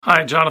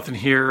Hi, Jonathan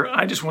here.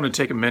 I just want to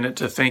take a minute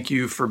to thank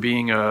you for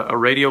being a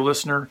radio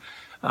listener.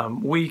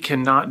 We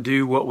cannot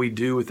do what we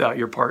do without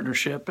your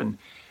partnership. And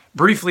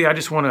briefly, I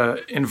just want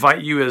to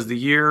invite you as the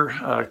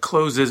year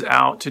closes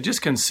out to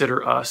just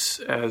consider us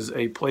as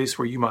a place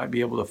where you might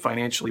be able to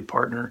financially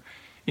partner.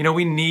 You know,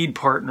 we need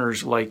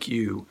partners like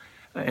you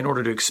in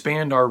order to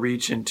expand our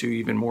reach into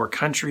even more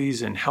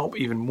countries and help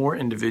even more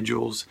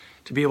individuals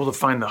to be able to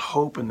find the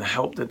hope and the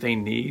help that they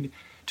need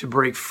to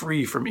break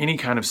free from any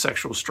kind of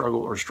sexual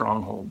struggle or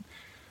stronghold.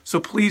 So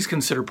please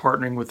consider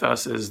partnering with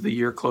us as the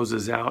year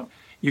closes out.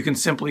 You can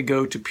simply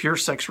go to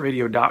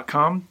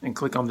puresexradio.com and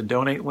click on the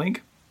donate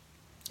link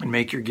and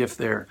make your gift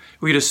there.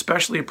 We'd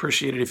especially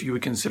appreciate it if you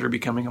would consider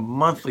becoming a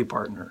monthly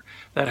partner.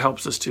 That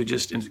helps us to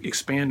just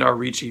expand our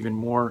reach even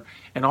more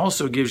and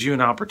also gives you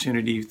an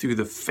opportunity through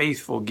the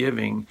faithful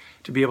giving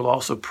to be able to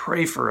also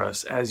pray for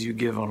us as you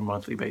give on a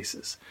monthly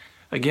basis.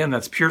 Again,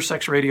 that's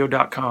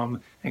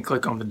puresexradio.com and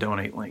click on the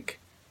donate link.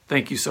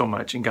 Thank you so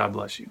much, and God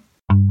bless you.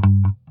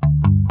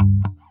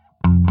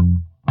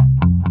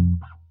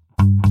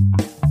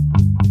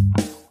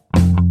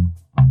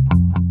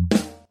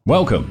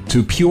 Welcome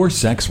to Pure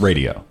Sex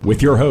Radio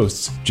with your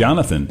hosts,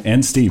 Jonathan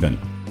and Stephen.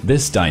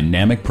 This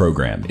dynamic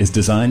program is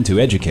designed to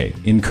educate,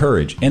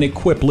 encourage, and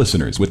equip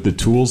listeners with the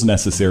tools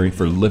necessary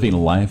for living a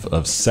life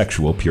of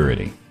sexual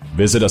purity.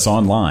 Visit us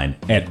online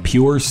at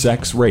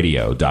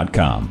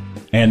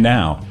puresexradio.com. And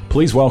now,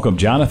 please welcome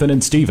Jonathan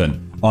and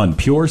Stephen on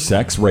Pure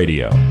Sex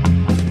Radio.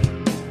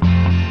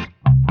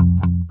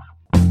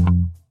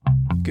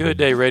 Good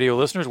day, radio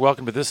listeners.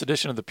 Welcome to this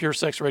edition of the Pure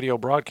Sex Radio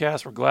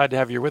broadcast. We're glad to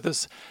have you with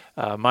us.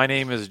 My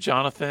name is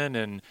Jonathan,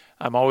 and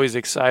I'm always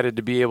excited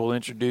to be able to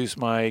introduce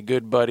my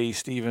good buddy,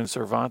 Stephen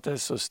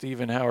Cervantes. So,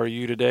 Stephen, how are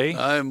you today?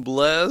 I'm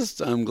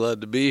blessed. I'm glad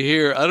to be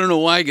here. I don't know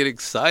why I get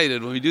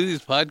excited when we do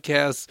these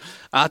podcasts.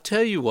 I'll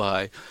tell you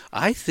why.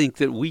 I think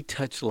that we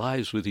touch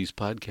lives with these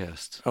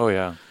podcasts. Oh,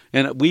 yeah.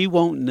 And we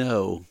won't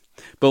know.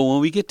 But when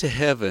we get to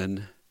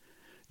heaven,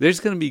 there's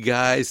going to be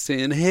guys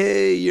saying,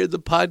 hey, you're the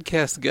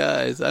podcast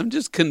guys. I'm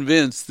just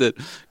convinced that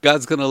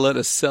God's going to let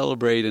us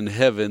celebrate in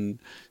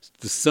heaven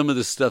some of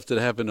the stuff that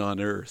happened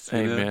on earth.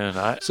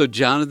 Amen. So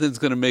Jonathan's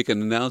going to make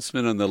an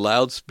announcement on the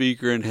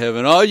loudspeaker in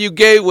heaven. All you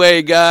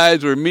Gateway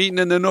guys, we're meeting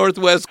in the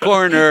northwest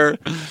corner.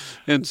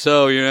 And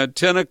so you're at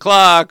 10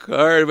 o'clock. All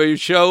right, everybody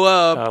show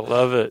up. I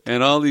love it.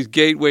 And all these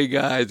Gateway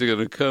guys are going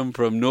to come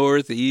from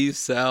north,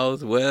 east,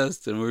 south,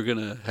 west, and we're going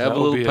to have a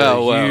little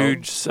powwow. It'll be a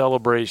huge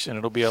celebration.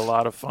 It'll be a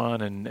lot of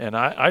fun. And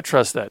I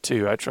trust that,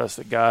 too. I trust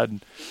that God,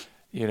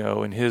 you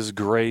know, in His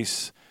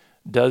grace,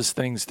 does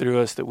things through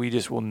us that we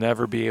just will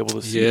never be able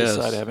to see this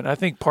side of heaven. I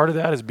think part of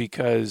that is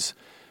because,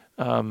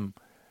 I don't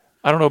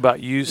know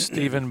about you,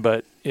 Stephen,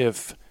 but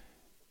if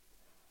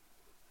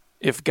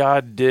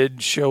God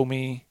did show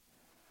me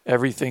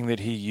everything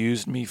that He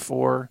used me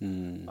for,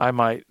 I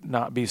might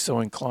not be so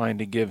inclined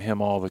to give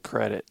Him all the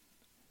credit.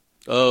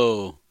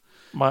 Oh,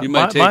 my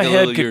my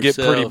head could get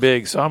pretty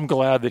big, so I'm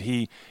glad that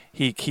He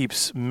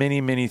keeps many,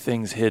 many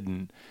things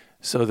hidden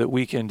so that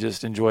we can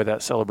just enjoy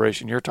that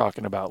celebration you're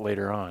talking about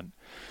later on.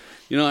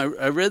 You know,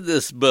 I read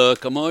this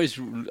book.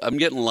 I'm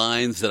getting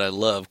lines that I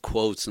love,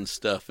 quotes and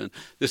stuff. And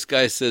this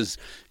guy says,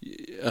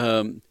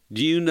 do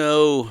you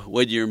know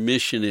what your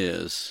mission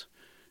is?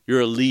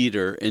 You're a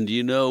leader, and do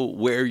you know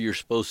where you're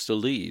supposed to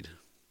lead?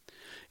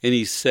 And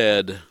he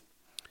said,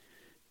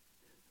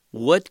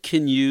 what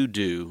can you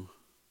do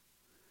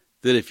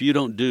that if you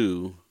don't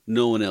do,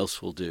 no one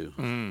else will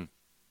do?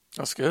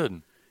 That's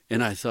good.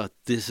 And I thought,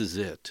 this is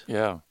it.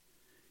 Yeah.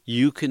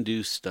 You can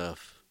do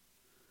stuff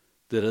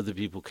that other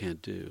people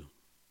can't do.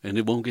 And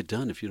it won't get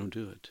done if you don't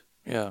do it.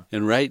 Yeah.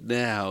 And right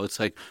now, it's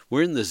like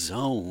we're in the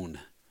zone.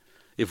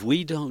 If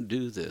we don't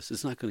do this,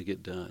 it's not going to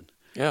get done.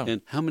 Yeah.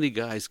 And how many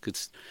guys could,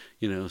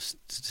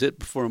 sit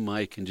before a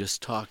mic and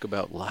just talk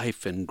about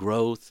life and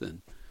growth?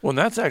 Well, and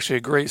that's actually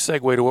a great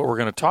segue to what we're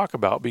going to talk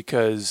about,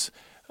 because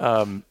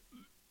we're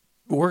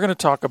going to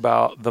talk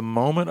about the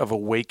moment of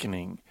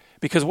awakening.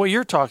 Because what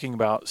you're talking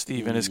about,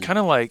 Stephen, is kind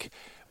of like,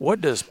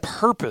 what does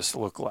purpose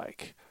look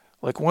like?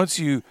 Like once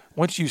you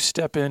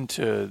step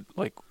into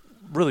like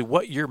really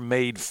what you're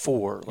made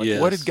for.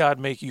 Like what did God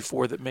make you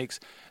for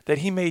that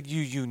He made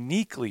you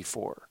uniquely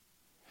for?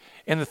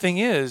 And the thing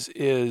is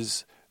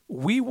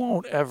we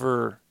won't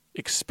ever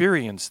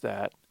experience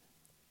that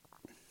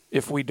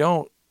if we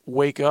don't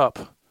wake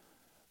up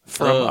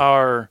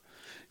from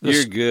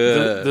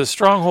the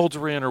strongholds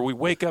we're in, or we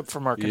wake up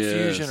from our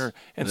confusion,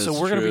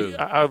 so we're going to be.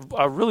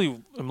 I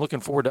really am looking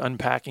forward to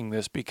unpacking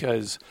this,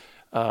 because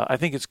I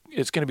think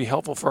it's going to be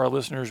helpful for our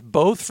listeners,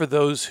 both for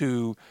those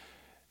who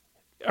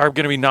are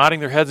going to be nodding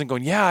their heads and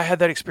going, yeah, I had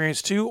that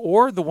experience too,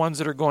 or the ones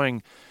that are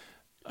going,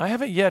 I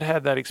haven't yet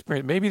had that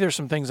experience. Maybe there's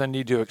some things I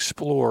need to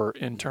explore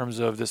in terms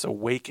of this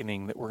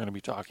awakening that we're going to be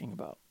talking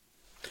about.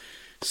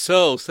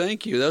 So,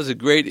 thank you. That was a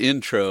great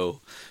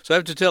intro. So I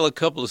have to tell a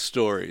couple of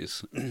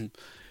stories.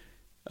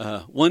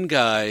 One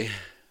guy,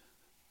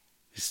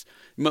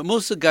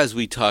 Most of the guys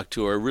we talk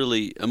to are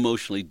really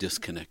emotionally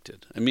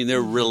disconnected. I mean,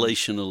 they're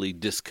relationally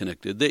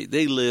disconnected.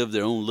 They live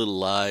their own little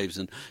lives,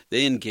 and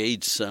they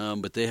engage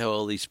some, but they have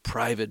all these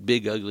private,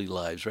 big, ugly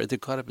lives, right? They're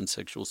caught up in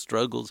sexual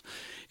struggles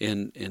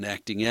and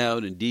acting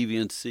out and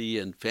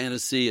deviancy and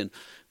fantasy. And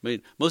I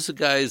mean, most of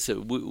the guys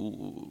that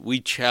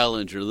we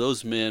challenge, or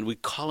those men, we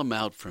call them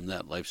out from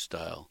that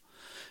lifestyle.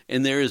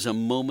 And there is a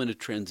moment of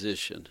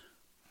transition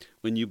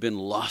when you've been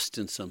lost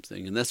in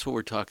something, and that's what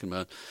we're talking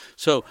about.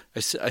 So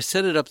I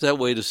set it up that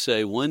way to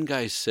say, one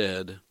guy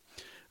said,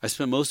 I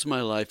spent most of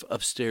my life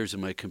upstairs in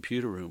my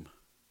computer room.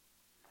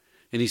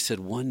 And he said,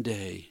 one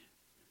day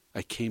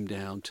I came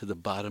down to the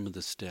bottom of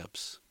the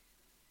steps.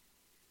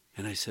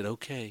 And I said,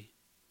 okay,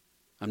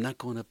 I'm not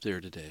going up there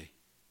today.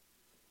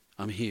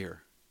 I'm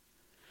here.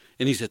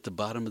 And he's at the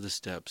bottom of the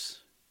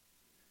steps.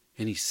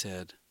 And he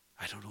said,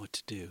 I don't know what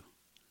to do.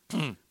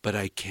 But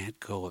I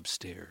can't go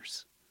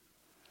upstairs.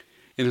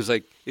 And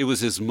it was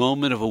his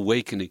moment of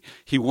awakening.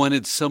 He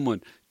wanted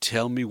someone,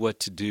 tell me what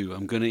to do.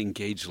 I'm going to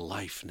engage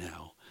life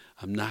now.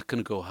 I'm not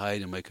going to go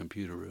hide in my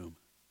computer room.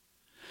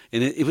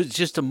 And it was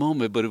just a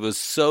moment, but it was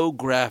so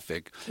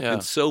graphic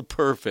and so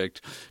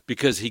perfect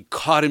because he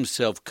caught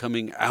himself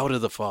coming out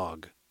of the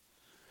fog.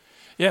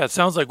 Yeah, it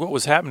sounds like what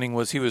was happening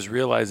was he was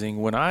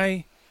realizing when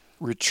I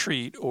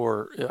retreat,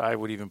 or I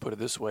would even put it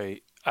this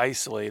way,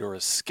 isolate or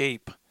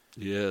escape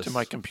to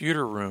my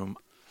computer room,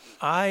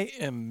 I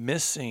am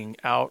missing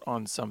out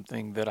on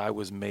something that I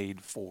was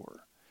made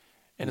for.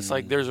 And it's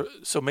like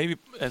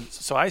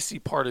so I see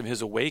part of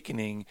his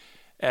awakening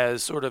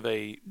as sort of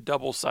a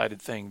double-sided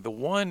thing. The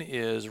one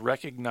is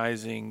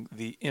recognizing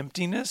the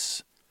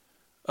emptiness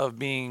of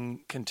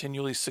being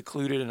continually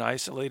secluded and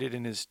isolated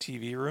in his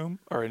TV room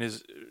or in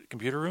his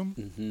computer room.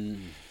 Mm-hmm.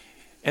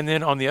 And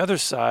then on the other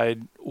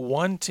side,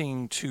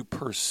 wanting to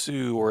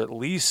pursue or at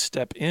least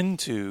step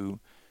into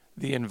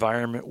the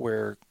environment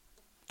where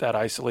that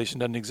isolation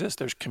doesn't exist.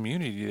 There's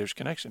community, there's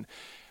connection.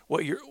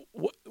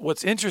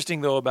 What's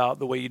interesting, though, about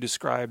the way you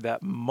describe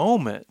that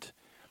moment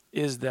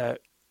is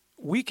that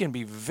we can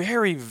be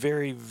very,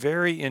 very,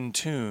 very in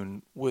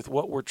tune with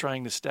what we're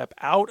trying to step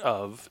out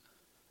of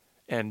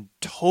and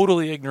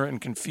totally ignorant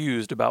and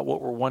confused about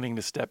what we're wanting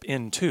to step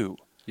into.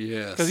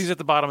 Yes. Because he's at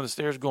the bottom of the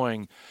stairs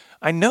going,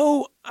 I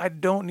know I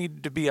don't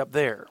need to be up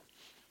there,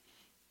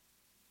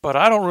 but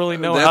I don't really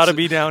know how to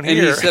be down here.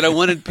 And he said, I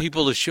wanted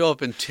people to show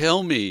up and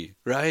tell me,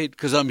 right?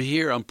 Because I'm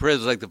here, I'm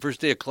present, like the first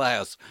day of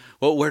class.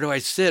 Well, where do I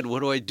sit?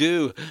 What do I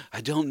do?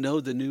 I don't know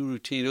the new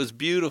routine. It was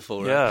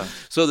beautiful, right? Yeah.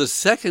 So the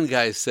second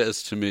guy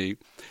says to me,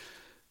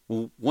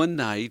 one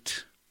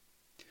night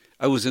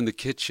I was in the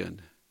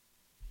kitchen,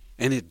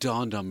 and it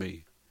dawned on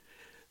me,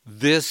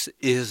 this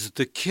is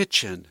the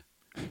kitchen.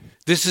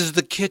 This is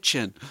the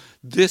kitchen.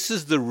 This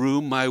is the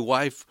room my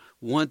wife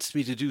wants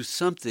me to do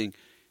something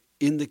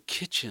in the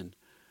kitchen.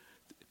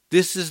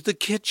 This is the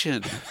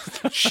kitchen.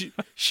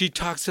 She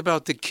talks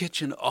about the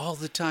kitchen all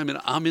the time, and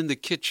I'm in the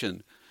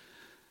kitchen.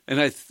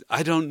 And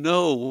I don't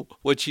know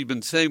what she'd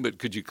been saying, but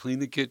could you clean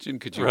the kitchen?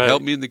 Could you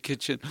help me in the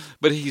kitchen?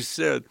 But he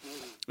said,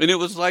 and it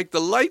was like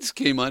the lights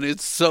came on.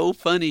 It's so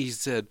funny. He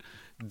said,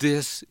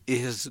 this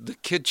is the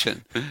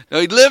kitchen. Now,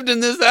 he lived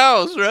in this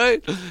house,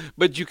 right?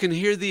 But you can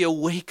hear the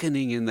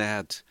awakening in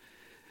that.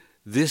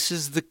 This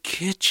is the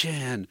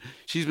kitchen.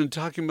 She's been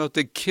talking about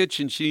the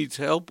kitchen. She needs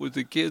help with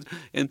the kids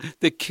and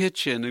the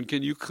kitchen. And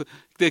can you,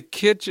 the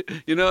kitchen,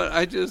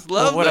 I just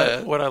love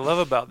that. What I love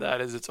about that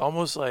is it's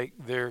almost like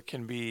there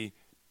can be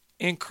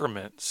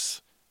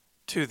increments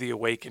to the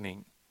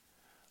awakening.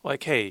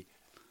 Like, hey,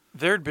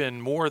 there'd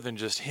been more than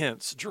just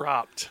hints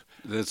dropped.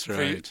 That's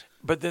right.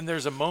 But then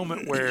there's a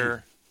moment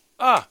where,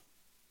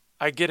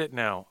 I get it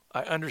now.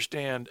 I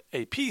understand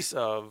a piece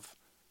of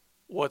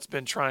what's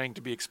been trying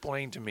to be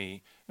explained to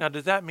me. Now,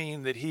 does that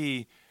mean that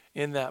he,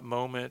 in that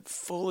moment,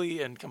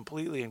 fully and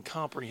completely and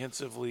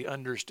comprehensively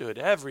understood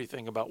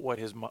everything about what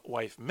his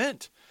wife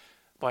meant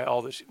by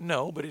all this?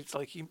 No, but it's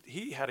like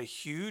he had a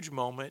huge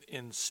moment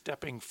in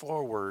stepping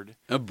forward.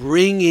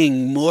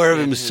 Bringing more of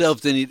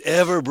himself than he'd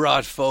ever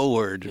brought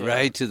forward,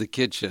 right, to the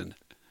kitchen.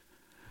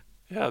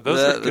 Yeah,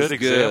 those are good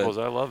examples.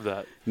 I love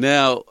that.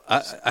 Now,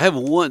 I have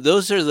one.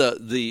 Those are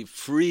the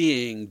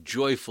freeing,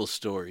 joyful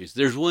stories.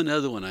 There's one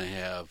other one I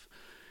have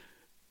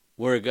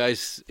where a guy,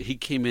 he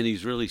came in,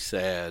 he's really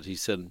sad. He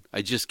said,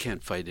 I just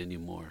can't fight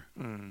anymore.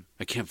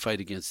 I can't fight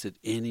against it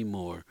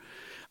anymore.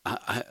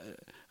 I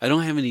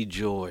don't have any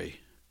joy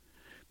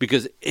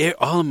because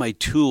all of my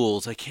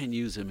tools, I can't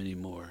use them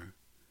anymore.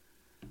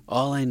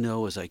 All I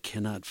know is I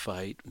cannot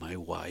fight my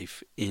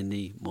wife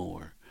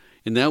anymore.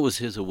 And that was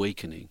his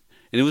awakening.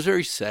 And it was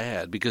very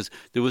sad because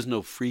there was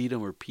no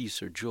freedom or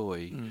peace or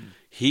joy.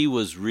 He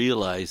was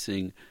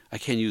realizing, I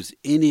can't use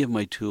any of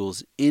my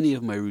tools, any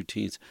of my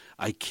routines.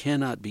 I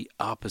cannot be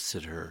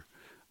opposite her,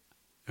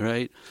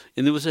 right?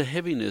 And there was a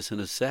heaviness and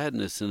a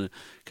sadness and a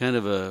kind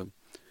of a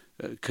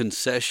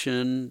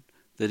concession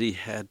that he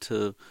had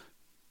to,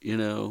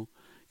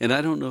 and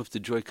I don't know if the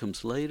joy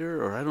comes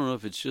later or I don't know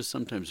if it's just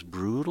sometimes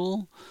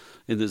brutal,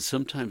 And that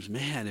sometimes,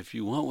 man, if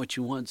you want what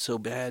you want so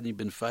bad, and you've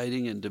been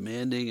fighting and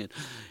demanding,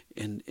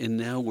 and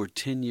now we're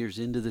 10 years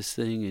into this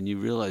thing, and you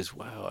realize,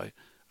 wow,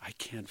 I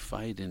can't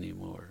fight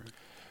anymore.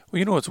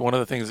 Well, it's one of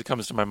the things that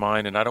comes to my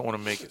mind, and I don't want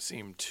to make it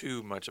seem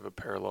too much of a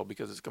parallel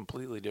because it's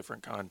completely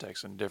different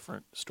context and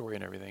different story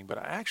and everything. But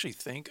I actually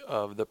think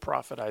of the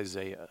prophet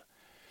Isaiah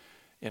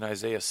in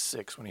Isaiah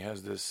 6 when he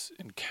has this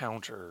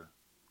encounter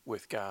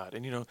with God.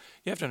 And, you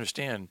have to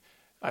understand,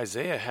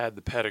 Isaiah had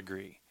the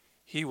pedigree.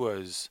 He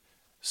was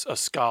a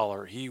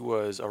scholar. He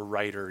was a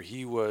writer.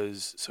 He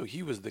was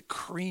the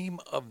cream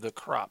of the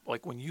crop.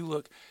 Like when you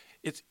look,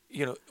 it's,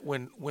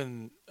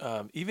 when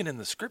even in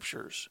the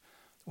scriptures,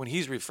 when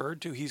he's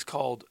referred to, he's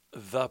called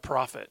the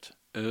prophet.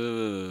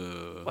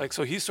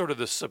 So he's sort of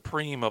the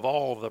supreme of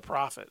all of the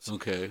prophets.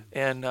 Okay.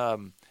 And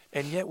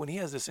yet when he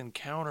has this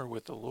encounter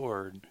with the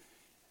Lord,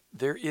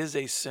 there is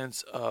a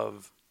sense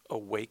of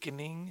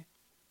awakening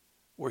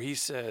where he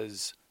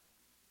says,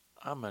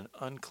 I'm an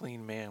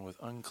unclean man with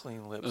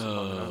unclean lips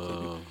among an unclean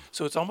people.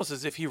 So it's almost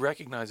as if he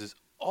recognizes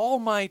all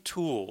my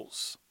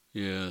tools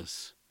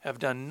have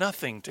done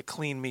nothing to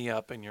clean me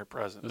up in your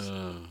presence.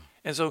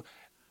 And so,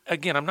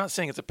 again, I'm not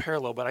saying it's a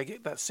parallel, but I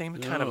get that same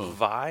kind of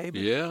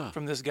vibe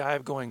from this guy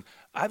of going,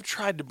 I've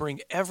tried to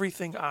bring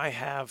everything I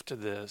have to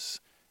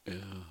this. Yeah.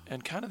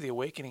 And kind of the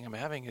awakening I'm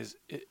having is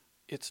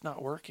it's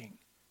not working.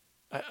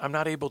 I'm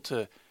not able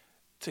to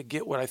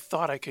get what I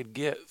thought I could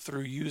get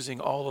through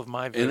using all of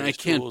my various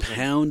tools. And I can't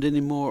pound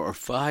anymore or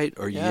fight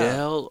or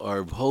yell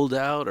or hold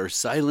out or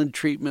silent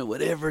treatment,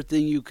 whatever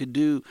thing you could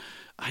do.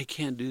 I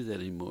can't do that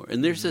anymore.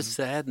 And there's a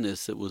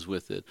sadness that was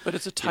with it. But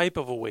it's a type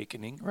of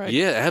awakening, right?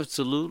 Yeah,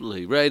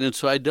 absolutely. Right. And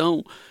so I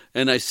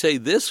say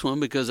this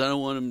one because I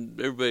don't want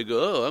everybody to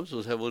go, I'm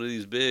supposed to have one of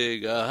these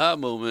big aha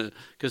moments.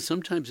 Because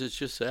sometimes it's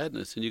just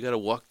sadness and you got to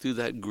walk through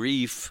that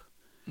grief.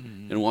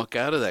 And walk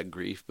out of that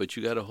grief, but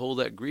you got to hold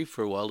that grief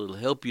for a while. It'll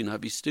help you not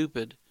be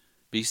stupid,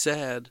 be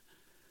sad,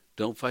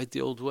 don't fight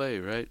the old way,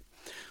 right?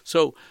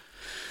 So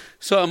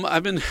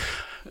I've been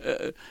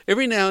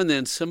every now and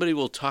then somebody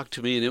will talk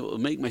to me and it will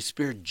make my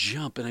spirit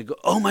jump, and I go,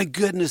 "Oh my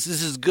goodness,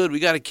 this is good. We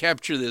got to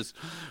capture this.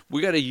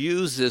 We got to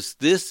use this.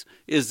 This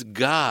is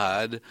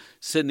God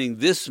sending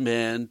this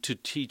man to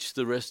teach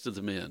the rest of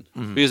the men."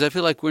 Because I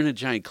feel like we're in a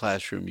giant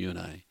classroom, you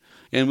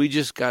and we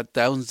just got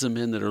thousands of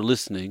men that are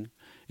listening.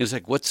 It's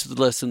like, what's the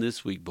lesson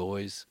this week,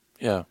 boys?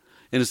 Yeah.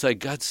 And it's like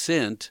God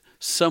sent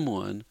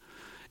someone,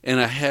 and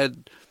I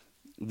had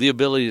the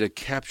ability to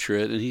capture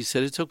it, and he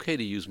said, it's okay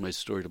to use my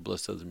story to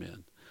bless other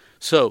men.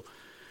 So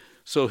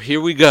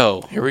here we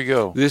go. Here we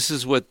go. This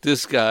is what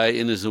this guy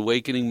in his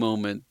awakening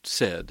moment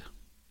said.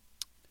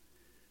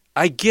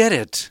 I get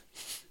it.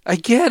 I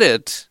get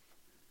it.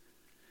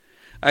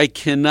 I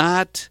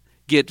cannot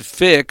get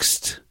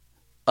fixed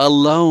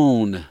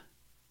alone.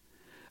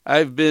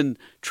 I've been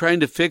trying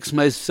to fix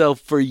myself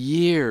for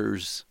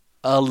years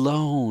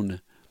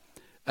alone.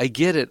 I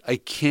get it. I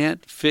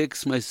can't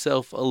fix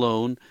myself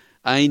alone.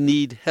 I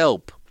need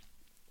help.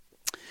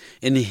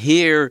 And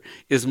here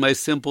is my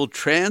simple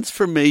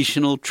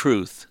transformational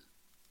truth.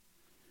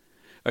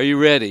 Are you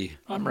ready?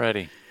 I'm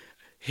ready.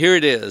 Here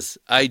it is.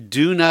 I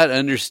do not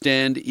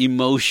understand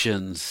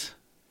emotions.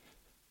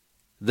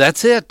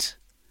 That's it.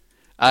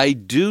 I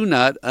do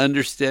not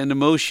understand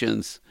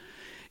emotions.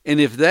 And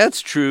if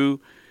that's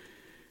true,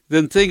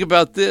 then think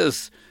about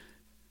this,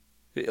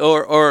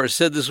 or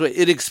said this way,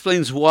 it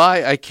explains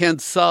why I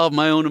can't solve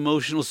my own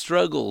emotional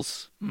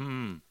struggles.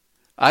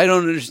 I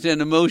don't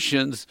understand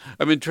emotions.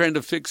 I've been trying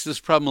to fix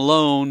this problem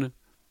alone.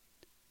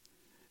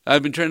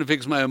 I've been trying to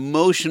fix my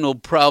emotional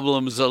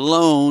problems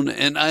alone,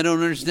 and I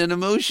don't understand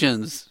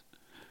emotions.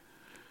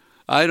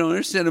 I don't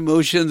understand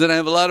emotions, and I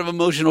have a lot of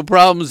emotional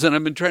problems, and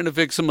I've been trying to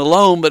fix them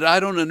alone, but I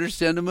don't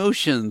understand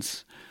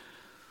emotions.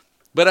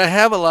 But I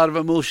have a lot of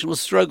emotional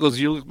struggles.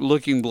 You're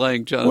looking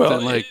blank,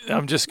 Jonathan. Well,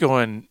 I'm just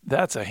going,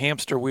 that's a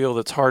hamster wheel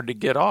that's hard to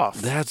get off.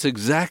 That's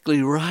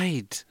exactly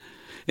right.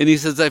 And he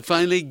says, I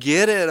finally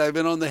get it. I've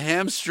been on the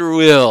hamster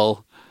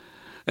wheel.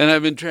 And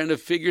I've been trying to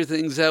figure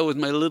things out with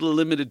my little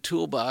limited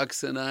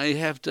toolbox. And I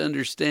have to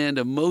understand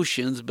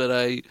emotions,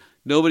 but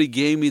nobody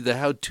gave me the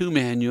how-to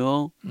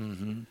manual.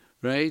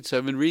 Right? So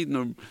I've been reading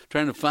them,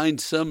 trying to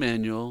find some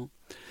manual.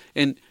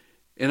 And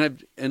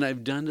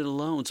I've done it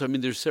alone. So,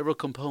 there's several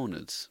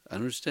components. I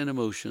understand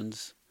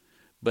emotions,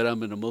 but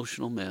I'm an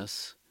emotional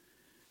mess.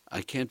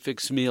 I can't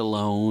fix me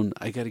alone.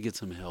 I got to get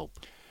some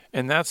help.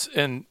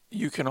 And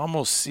you can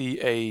almost see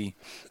if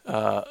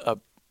I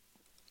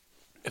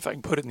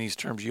can put it in these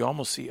terms, you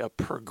almost see a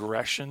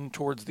progression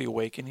towards the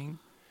awakening.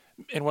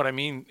 And what I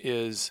mean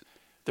is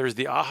there's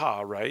the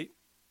aha, right?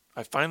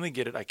 I finally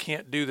get it. I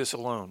can't do this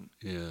alone.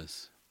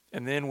 Yes.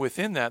 And then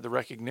within that, the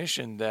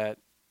recognition that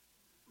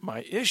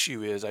my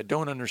issue is I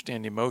don't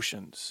understand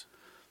emotions,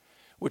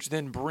 which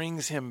then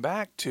brings him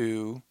back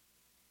to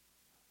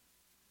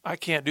I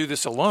can't do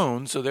this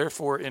alone. So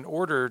therefore, in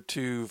order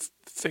to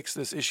fix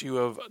this issue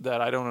of that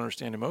I don't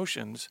understand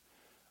emotions,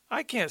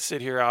 I can't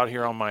sit out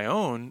here on my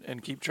own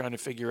and keep trying to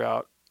figure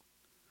out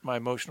my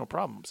emotional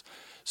problems.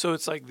 So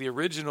it's like the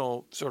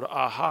original sort of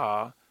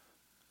aha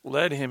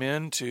led him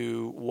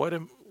into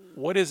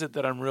what is it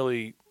that I'm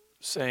really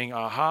saying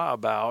aha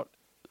about,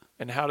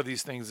 and how do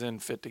these things then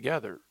fit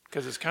together?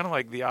 Because it's kind of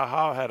like the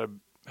aha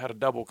had a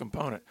double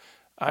component.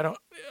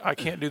 I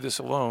can't do this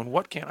alone.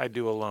 What can't I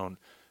do alone?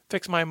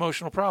 Fix my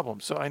emotional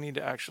problem. So I need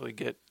to actually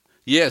get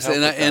Yes, help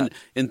with that.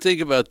 and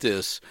think about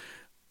this.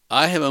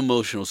 I have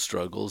emotional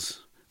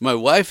struggles. My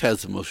wife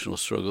has emotional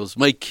struggles.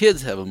 My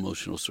kids have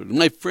emotional struggles.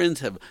 My friends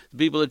have. The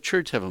people at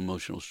church have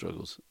emotional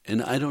struggles,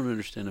 and I don't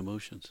understand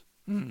emotions.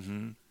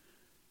 Mm-hmm.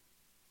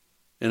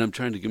 And I'm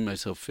trying to get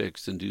myself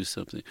fixed and do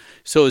something.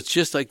 So it's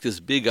just like this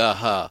big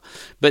aha.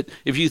 But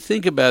if you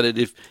think about it,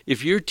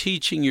 if you're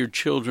teaching your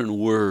children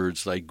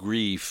words like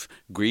grief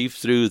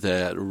through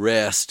that,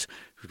 rest,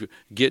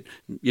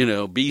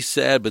 be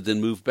sad, but then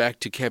move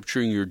back to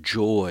capturing your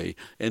joy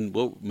and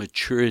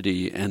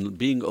maturity and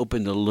being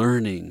open to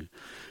learning,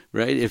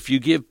 right? If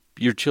you give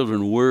your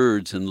children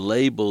words and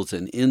labels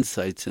and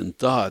insights and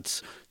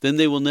thoughts, then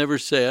they will never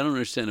say, I don't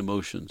understand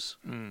emotions.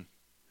 Mm.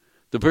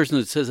 The person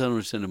that says I don't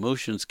understand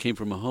emotions came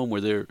from a home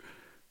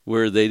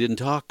where they didn't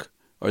talk,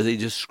 or they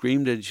just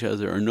screamed at each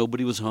other, or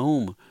nobody was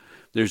home.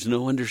 There's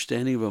no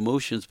understanding of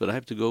emotions, but I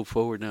have to go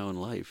forward now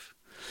in life.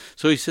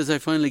 So he says, I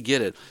finally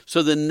get it.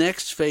 So the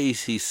next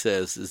phase, he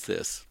says, is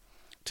this.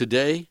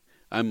 Today,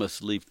 I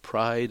must leave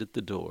pride at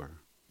the door.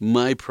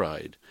 My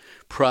pride.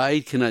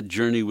 Pride cannot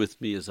journey with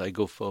me as I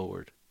go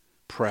forward.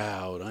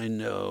 Proud, I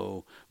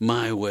know,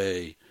 my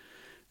way.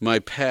 My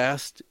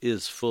past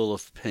is full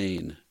of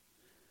pain.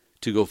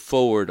 To go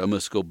forward, I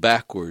must go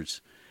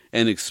backwards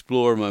and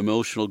explore my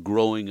emotional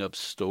growing up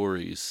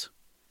stories.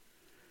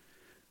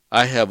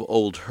 I have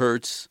old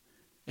hurts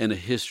and a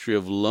history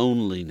of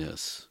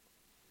loneliness.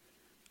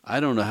 I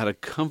don't know how to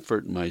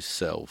comfort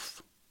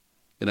myself,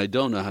 and I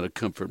don't know how to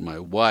comfort my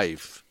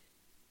wife.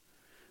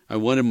 I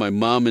wanted my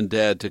mom and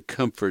dad to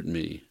comfort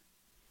me,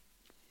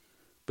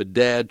 but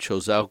Dad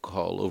chose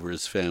alcohol over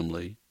his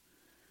family,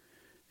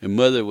 and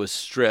Mother was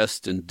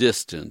stressed and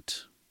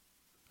distant.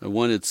 I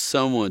wanted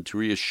someone to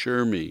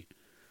reassure me,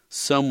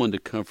 someone to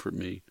comfort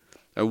me.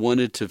 I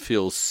wanted to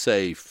feel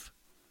safe.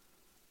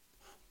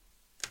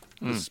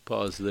 Let's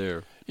pause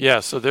there. Yeah,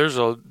 so there's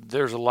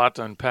a lot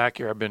to unpack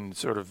here. I've been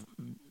sort of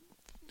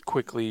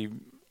quickly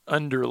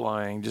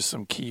underlying just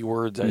some key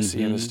words I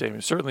see in the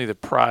statement. Certainly the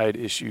pride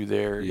issue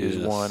there is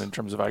one, in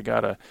terms of I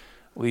got to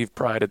leave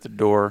pride at the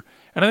door.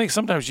 And I think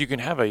sometimes you can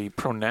have a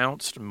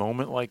pronounced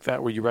moment like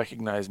that where you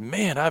recognize,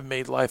 man, I've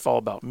made life all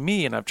about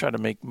me, and I've tried to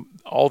make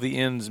all the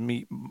ends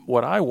meet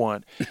what I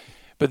want.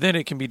 But then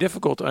it can be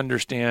difficult to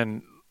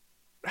understand,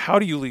 how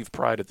do you leave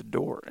pride at the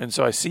door? And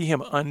so I see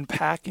him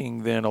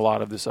unpacking then a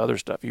lot of this other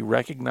stuff. He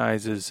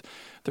recognizes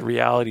the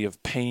reality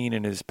of pain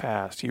in his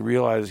past. He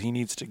realizes he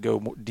needs to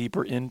go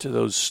deeper into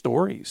those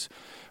stories.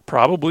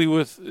 Probably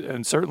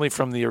and certainly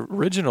from the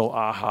original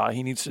aha,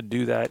 he needs to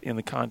do that in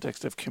the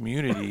context of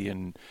community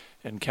and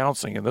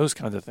counseling and those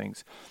kinds of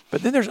things.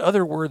 But then there's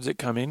other words that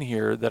come in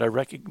here that I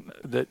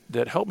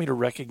that help me to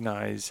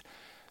recognize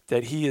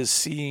that he is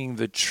seeing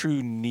the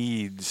true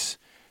needs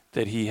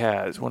that he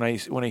has. When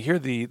I hear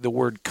the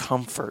word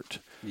comfort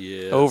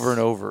over and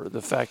over,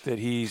 the fact that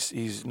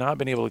he's not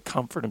been able to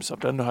comfort himself,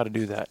 doesn't know how to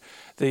do that.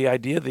 The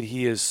idea that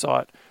he has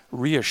sought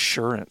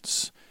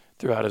reassurance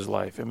throughout his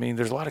life. I mean,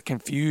 there's a lot of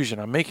confusion.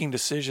 I'm making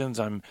decisions.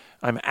 I'm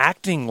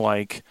acting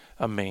like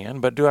a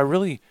man, but do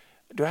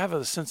I have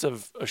a sense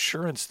of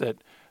assurance that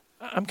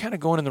I'm kind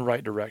of going in the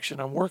right direction?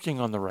 I'm working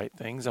on the right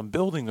things. I'm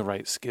building the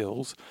right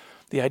skills.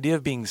 The idea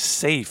of being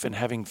safe and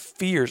having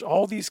fears,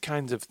 all these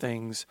kinds of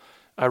things,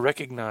 I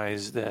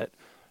recognize that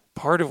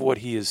part of what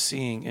he is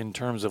seeing in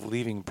terms of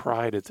leaving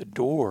pride at the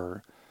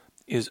door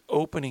is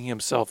opening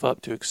himself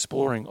up to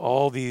exploring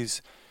all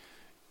these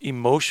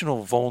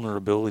emotional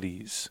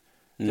vulnerabilities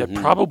that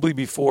probably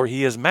before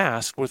he is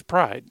masked with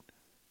pride.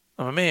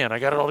 I'm a man. I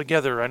got it all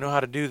together. I know how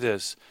to do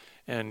this.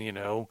 And,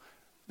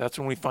 that's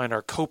when we find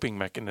our coping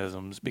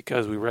mechanisms,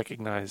 because we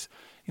recognize,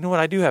 you know what,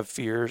 I do have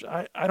fears.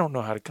 I don't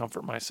know how to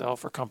comfort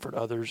myself or comfort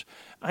others.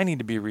 I need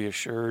to be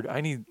reassured.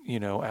 I need,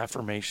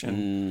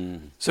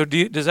 affirmation. So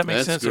does that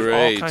make sense? Great.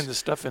 There's all kinds of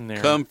stuff in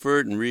there.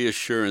 Comfort and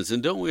reassurance.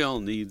 And don't we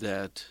all need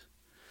that?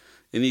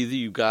 And either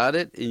you got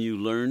it and you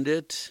learned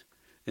it,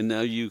 and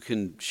now you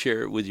can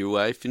share it with your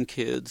wife and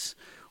kids,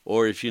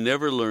 or if you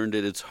never learned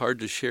it, it's hard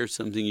to share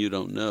something you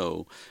don't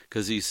know.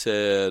 Because he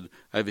said,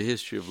 I have a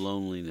history of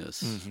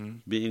loneliness,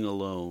 being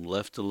alone,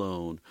 left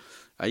alone.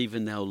 I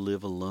even now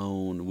live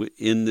alone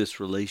in this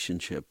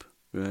relationship,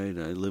 right?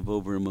 I live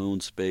over in my own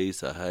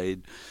space. I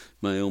hide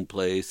my own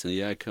place. And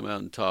I come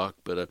out and talk,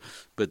 but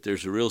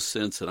there's a real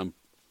sense that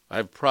I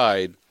have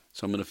pride,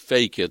 so I'm going to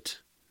fake it.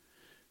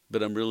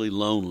 But I'm really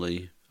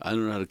lonely. I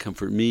don't know how to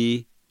comfort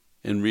me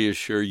and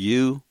reassure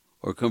you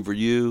or comfort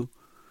you.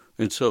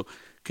 And so,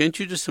 can't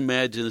you just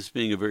imagine this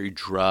being a very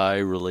dry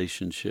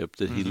relationship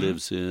that he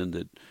lives in,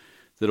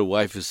 that a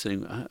wife is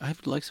saying,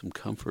 I'd like some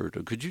comfort,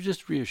 or could you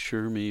just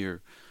reassure me,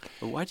 or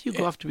why do you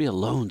go off to be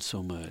alone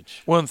so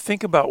much? Well, and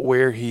think about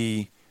where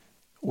he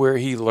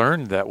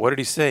learned that. What did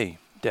he say?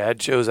 Dad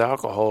chose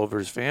alcohol over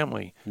his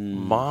family.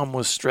 Mom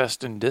was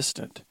stressed and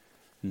distant.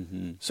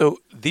 Mm-hmm. So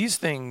these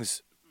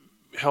things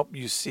help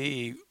you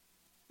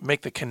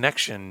make the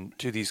connection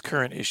to these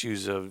current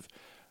issues of,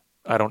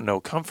 I don't know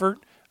comfort,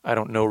 I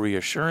don't know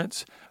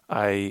reassurance,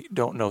 I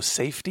don't know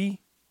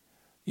safety,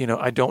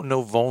 I don't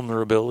know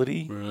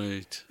vulnerability.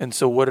 Right. And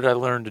so what did I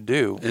learn to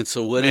do? And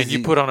so what Man, is you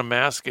he, put on a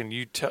mask and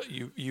you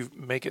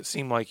make it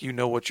seem like you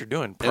know what you're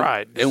doing.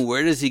 Pride. And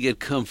where does he get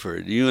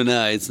comfort? You and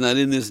I, it's not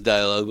in this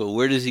dialogue, but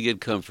where does he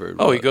get comfort?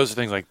 Oh, he goes to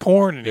things like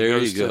porn, and There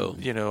he you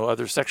goes to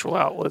other sexual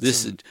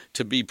outlets.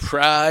 To be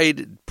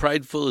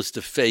prideful is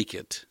to fake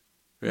it,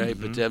 right?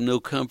 Mm-hmm. But to have no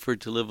comfort,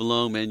 to live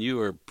alone, man,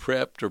 you are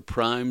prepped or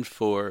primed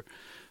for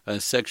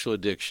sexual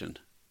addiction,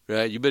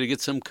 right? You better get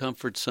some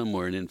comfort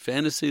somewhere. And in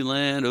fantasy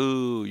land,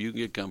 you can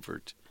get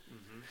comfort.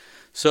 Mm-hmm.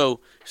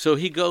 So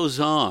he goes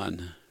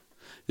on.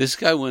 This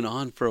guy went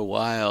on for a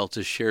while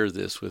to share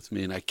this with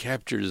me, and I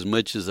captured as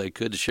much as I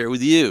could to share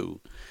with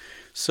you.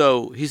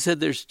 So he said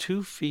there's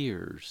two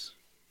fears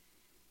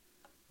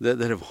that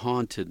have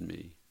haunted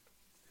me.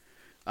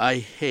 I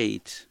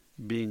hate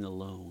being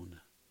alone.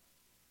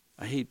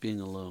 I hate being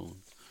alone,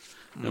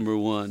 number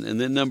one. And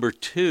then number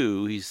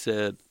two, he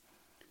said,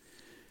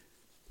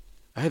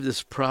 I have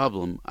this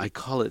problem. I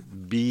call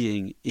it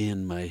being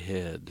in my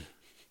head.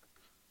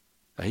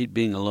 I hate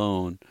being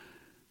alone,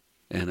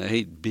 and I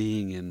hate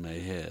being in my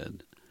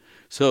head.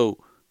 So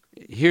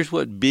here's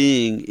what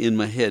being in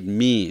my head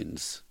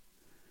means.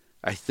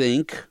 I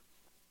think,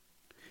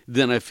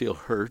 then I feel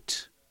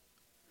hurt.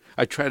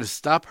 I try to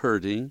stop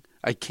hurting.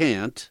 I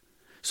can't,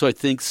 so I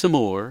think some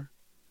more.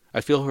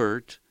 I feel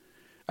hurt.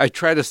 I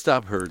try to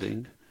stop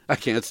hurting. I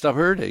can't stop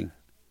hurting.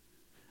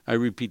 I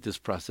repeat this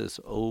process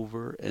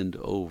over and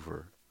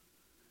over,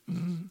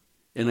 and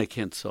I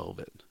can't solve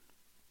it.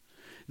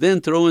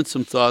 Then throw in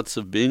some thoughts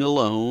of being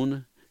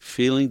alone,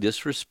 feeling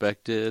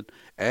disrespected,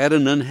 add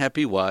an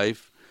unhappy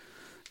wife,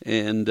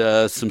 and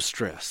some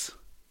stress.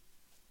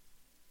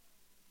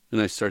 And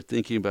I start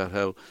thinking about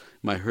how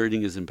my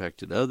hurting has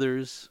impacted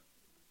others.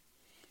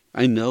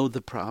 I know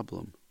the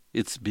problem.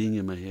 It's being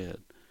in my head.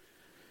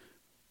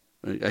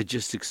 I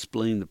just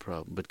explained the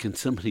problem, but can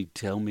somebody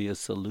tell me a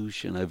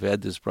solution? I've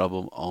had this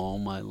problem all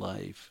my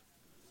life.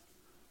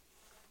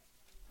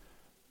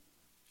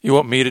 You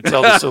want me to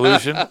tell the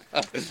solution?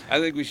 I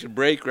think we should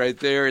break right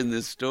there in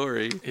this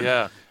story.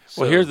 Yeah.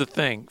 Well, here's the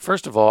thing.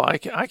 First of all, I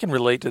can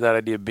relate to that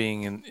idea of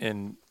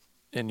being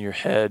in your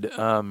head,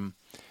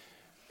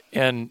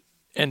 and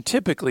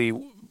typically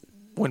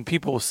when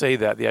people say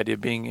that, the idea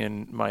of being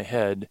in my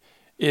head,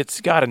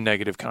 it's got a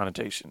negative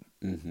connotation.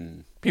 Mm-hmm.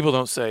 People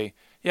don't say,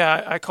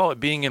 yeah, I call it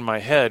being in my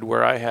head,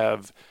 where I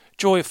have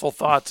joyful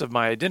thoughts of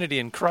my identity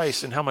in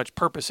Christ and how much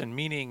purpose and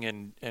meaning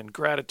and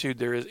gratitude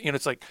there is.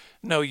 It's like,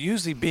 no,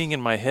 usually being in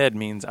my head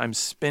means I'm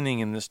spinning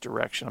in this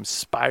direction. I'm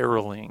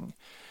spiraling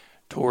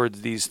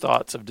towards these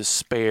thoughts of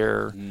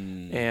despair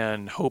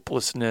and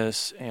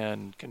hopelessness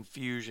and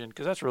confusion,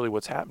 because that's really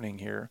what's happening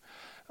here,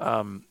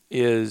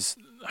 is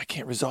I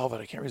can't resolve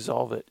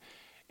it.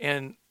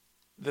 And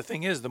the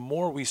thing is, the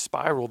more we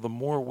spiral, the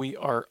more we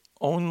are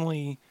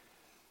only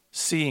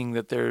seeing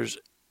that there's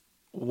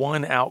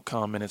one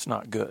outcome, and it's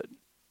not good.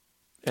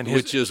 And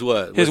which is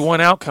what? His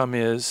one outcome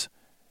is,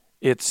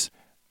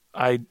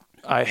 I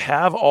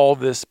have all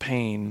this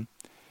pain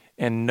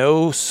and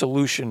no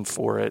solution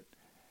for it,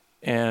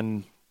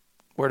 and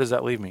where does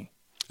that leave me?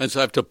 And so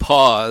I have to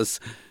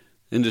pause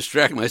and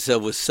distract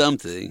myself with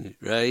something,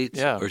 right?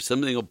 Yeah. Or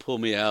something will pull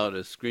me out,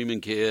 a screaming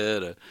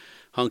kid, a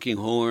honking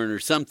horn, or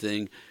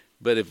something.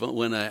 But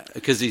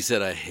because he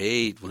said, I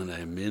hate when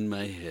I'm in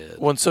my head.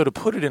 Well, and so to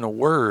put it in a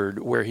word,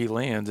 where he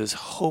lands is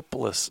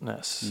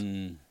hopelessness.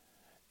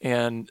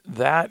 And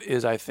that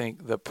is, I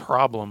think, the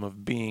problem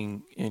of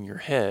being in your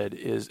head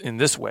is in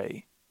this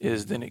way,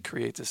 is then it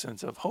creates a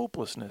sense of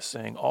hopelessness,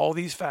 saying all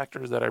these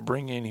factors that I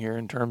bring in here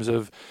in terms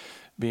of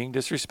being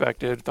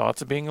disrespected,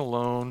 thoughts of being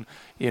alone,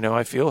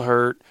 I feel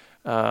hurt,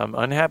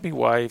 unhappy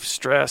wife,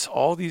 stress,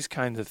 all these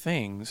kinds of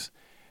things,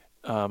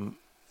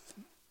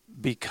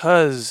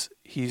 because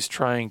he's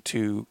trying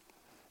to,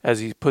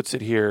 as he puts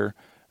it here,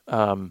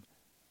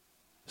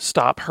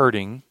 stop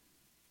hurting,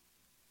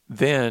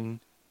 then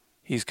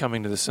he's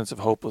coming to the sense of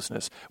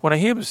hopelessness. When I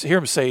hear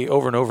him say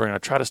over and over, and I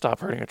try to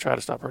stop hurting, I try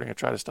to stop hurting, I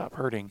try to stop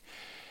hurting,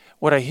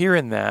 what I hear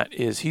in that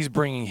is he's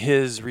bringing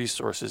his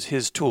resources,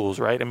 his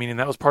tools, right? I mean, and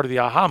that was part of the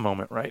aha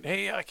moment, right?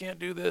 Hey, I can't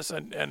do this,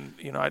 and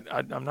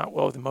I'm not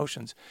well with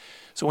emotions.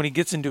 So when he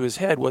gets into his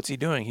head, what's he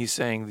doing? He's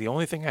saying, the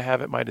only thing I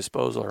have at my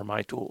disposal are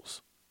my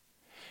tools.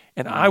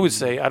 And I would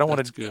say, I don't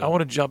want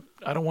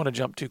to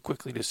jump too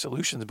quickly to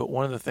solutions, but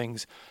one of the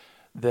things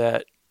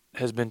that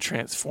has been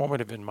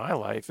transformative in my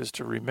life is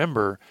to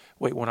remember,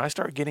 wait, when I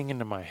start getting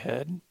into my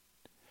head,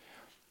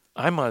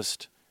 I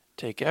must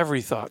take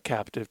every thought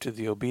captive to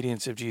the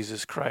obedience of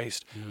Jesus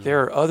Christ.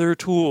 There are other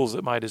tools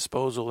at my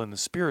disposal in the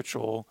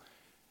spiritual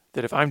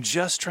that if I'm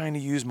just trying to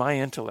use my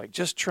intellect,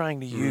 just trying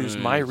to use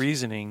my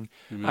reasoning,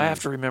 I have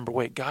to remember,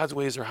 wait, God's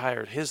ways are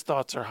higher. His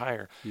thoughts are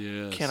higher.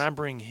 Yes. Can I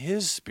bring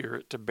His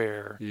Spirit to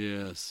bear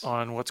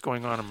on what's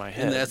going on in my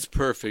head? And that's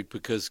perfect,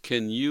 because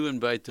can you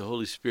invite the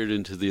Holy Spirit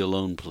into the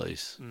alone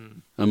place?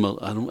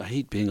 I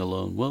hate being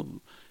alone.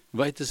 Well,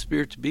 invite the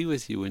Spirit to be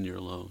with you when you're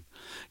alone.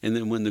 And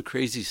then when the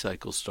crazy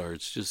cycle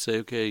starts, just say,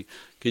 okay,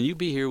 can you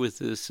be here with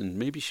this and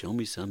maybe show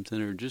me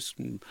something, or just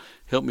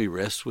help me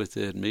rest with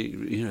it,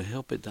 maybe,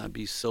 help it not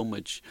be so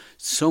much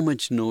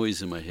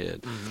noise in my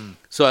head.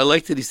 So I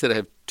like that he said I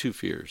have two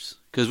fears,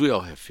 because we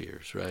all have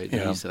fears, right? Yeah.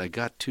 And he said, I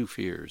got two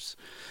fears.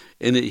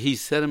 And he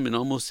said them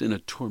almost in a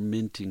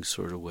tormenting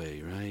sort of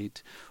way,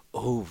 right?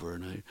 Over,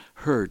 and I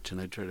hurt,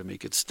 and I try to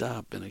make it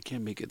stop, and I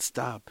can't make it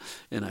stop,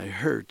 and I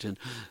hurt, and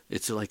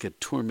it's like a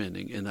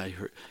tormenting, and I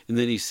hurt. And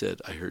then he said,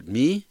 I hurt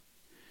me,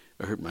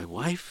 I hurt my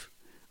wife,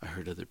 I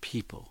hurt other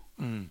people.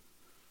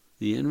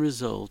 The end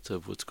result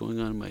of what's going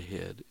on in my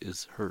head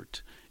is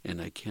hurt, and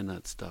I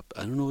cannot stop.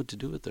 I don't know what to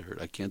do with the hurt.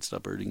 I can't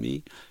stop hurting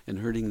me and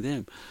hurting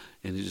them,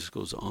 and it just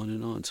goes on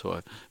and on. So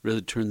I'd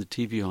rather turn the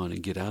TV on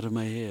and get out of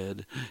my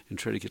head and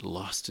try to get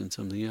lost in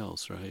something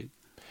else, right?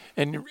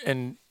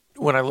 And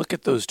when I look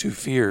at those two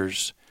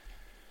fears,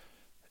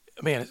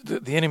 man,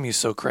 the enemy is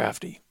so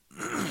crafty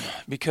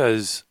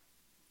because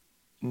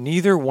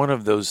neither one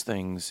of those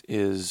things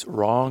is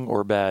wrong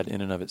or bad in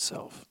and of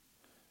itself.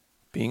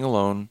 Being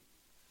alone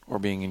or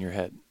being in your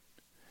head.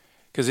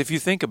 Because if you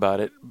think about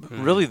it,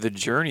 really the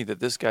journey that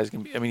this guy's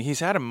going to be, I mean, he's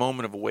had a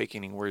moment of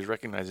awakening where he's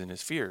recognizing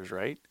his fears,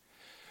 right?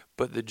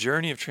 But the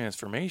journey of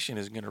transformation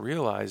is going to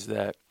realize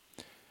that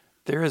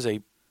there is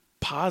a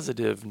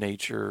positive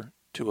nature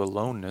to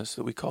aloneness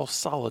that we call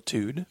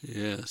solitude.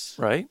 Yes.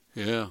 Right?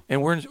 Yeah.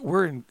 And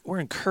we're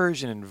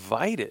encouraged and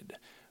invited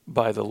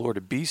by the Lord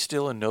to be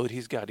still and know that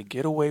He's got to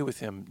get away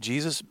with Him.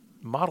 Jesus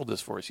modeled this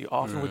for us. He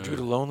often withdrew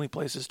to lonely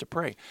places to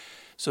pray.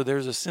 So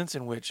there's a sense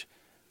in which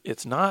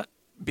it's not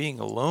being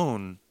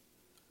alone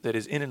that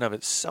is in and of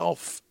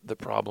itself the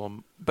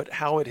problem, but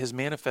how it has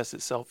manifested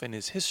itself in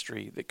His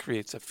history that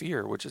creates a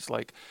fear, which is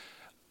like,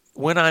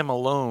 when I'm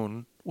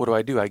alone,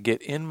 what do? I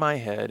get in my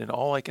head, and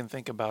all I can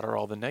think about are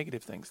all the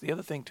negative things. The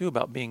other thing, too,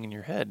 about being in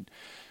your head,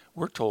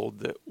 we're told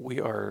that we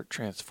are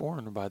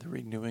transformed by the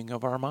renewing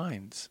of our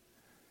minds.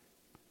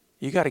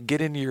 You got to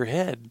get into your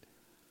head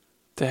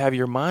to have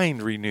your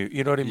mind renewed.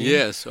 You know what I mean?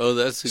 Yes. Oh,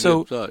 that's a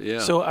good thought. Yeah.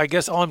 So I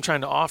guess all I'm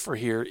trying to offer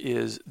here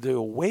is the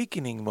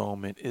awakening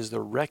moment is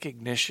the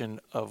recognition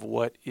of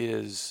what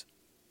is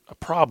a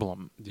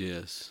problem.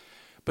 Yes.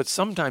 But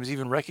sometimes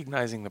even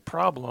recognizing the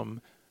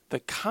problem, the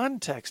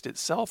context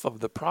itself of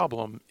the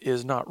problem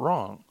is not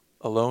wrong.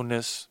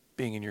 Aloneness,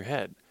 being in your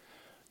head.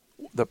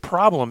 The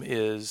problem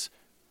is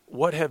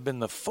what have been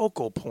the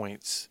focal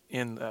points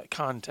in that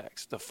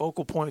context. The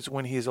focal points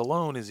when he's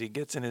alone is he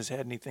gets in his head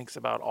and he thinks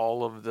about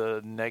all of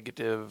the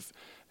negative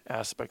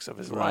aspects of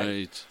his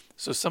life.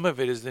 So some of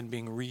it is then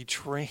being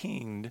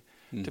retrained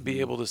to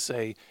be able to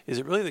say, is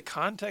it really the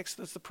context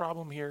that's the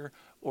problem here,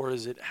 or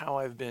is it how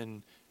I've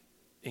been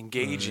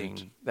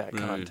engaging that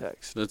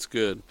context? That's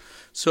good.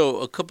 So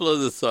a couple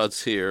other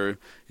thoughts here,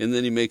 and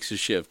then he makes a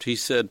shift. He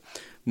said,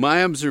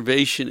 my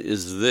observation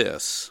is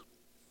this.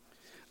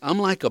 I'm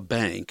like a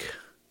bank.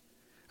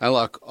 I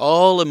lock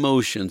all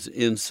emotions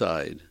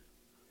inside,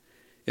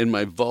 and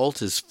my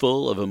vault is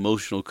full of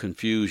emotional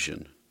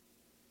confusion.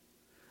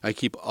 I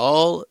keep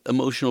all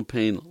emotional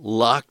pain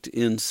locked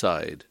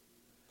inside.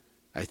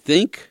 I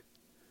think,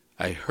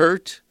 I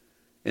hurt,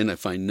 and I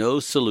find no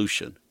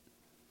solution.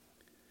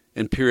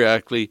 And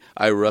periodically,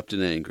 I erupt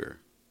in anger.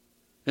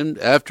 And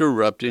after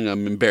erupting,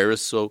 I'm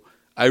embarrassed, so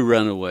I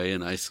run away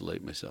and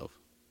isolate myself.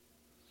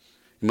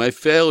 In my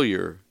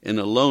failure and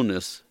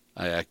aloneness,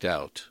 I act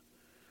out,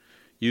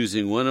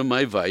 using one of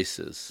my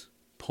vices,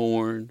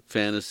 porn,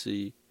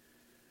 fantasy,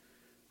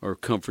 or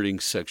comforting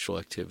sexual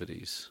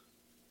activities.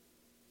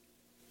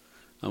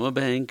 I'm a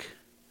bank.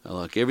 I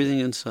lock everything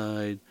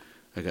inside.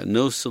 I got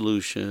no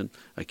solution.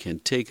 I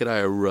can't take it. I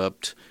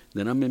erupt.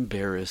 Then I'm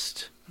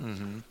embarrassed.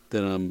 Then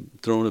I'm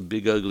throwing a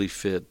big ugly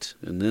fit.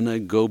 And then I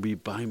go be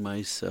by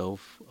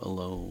myself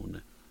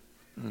alone.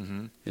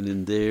 And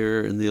in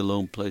the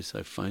alone place,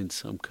 I find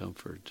some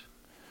comfort.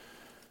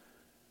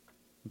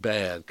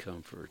 Bad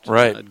comfort.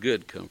 Right. Not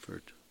good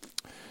comfort.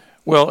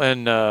 Well,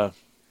 and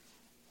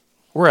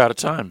we're out of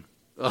time.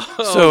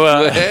 Oh,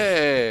 So,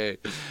 hey.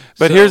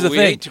 But So here's the we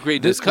thing. hate to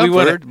create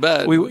discomfort,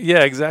 but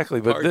yeah,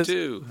 exactly. But part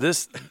two.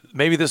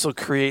 Maybe this will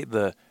create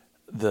the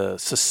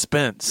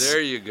suspense.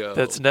 There you go.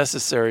 That's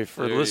necessary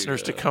for There you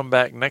listeners to go. come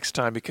back next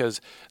time,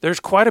 because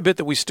there's quite a bit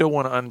that we still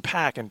want to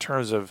unpack in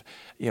terms of,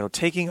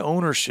 taking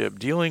ownership,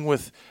 dealing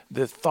with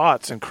the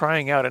thoughts and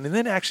crying out, and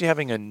then actually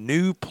having a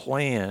new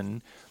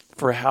plan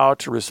for how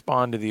to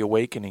respond to the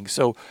awakening.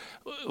 So,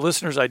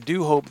 listeners, I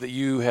do hope that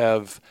you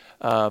have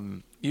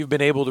you've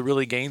been able to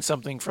really gain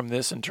something from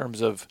this in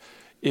terms of,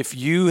 if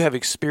you have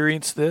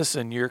experienced this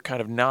and you're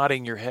kind of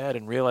nodding your head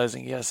and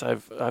realizing, yes,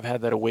 I've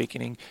had that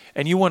awakening,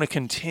 and you want to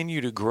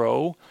continue to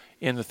grow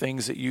in the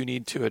things that you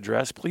need to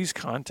address, please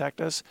contact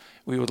us.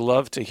 We would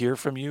love to hear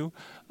from you.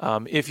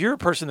 If you're a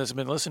person that's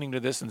been listening to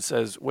this and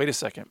says, wait a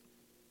second,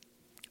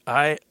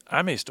 I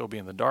may still be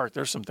in the dark.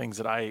 There's some things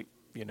that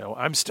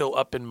I'm still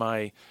up in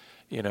my,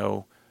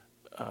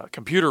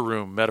 computer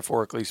room,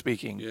 metaphorically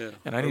speaking,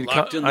 and I need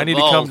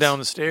to come down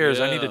the stairs.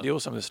 I need to deal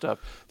with some of this stuff.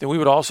 Then we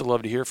would also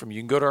love to hear from you.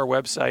 You can go to our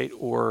website,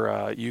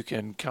 or you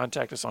can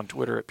contact us on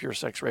Twitter at Pure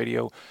Sex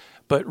Radio.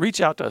 But reach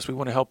out to us. We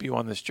want to help you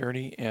on this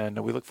journey, and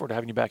we look forward to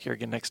having you back here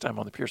again next time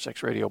on the Pure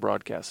Sex Radio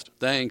broadcast.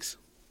 Thanks.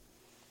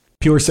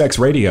 Pure Sex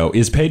Radio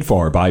is paid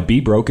for by Be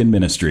Broken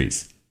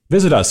Ministries.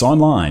 Visit us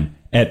online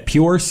at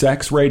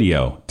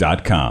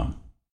puresexradio.com.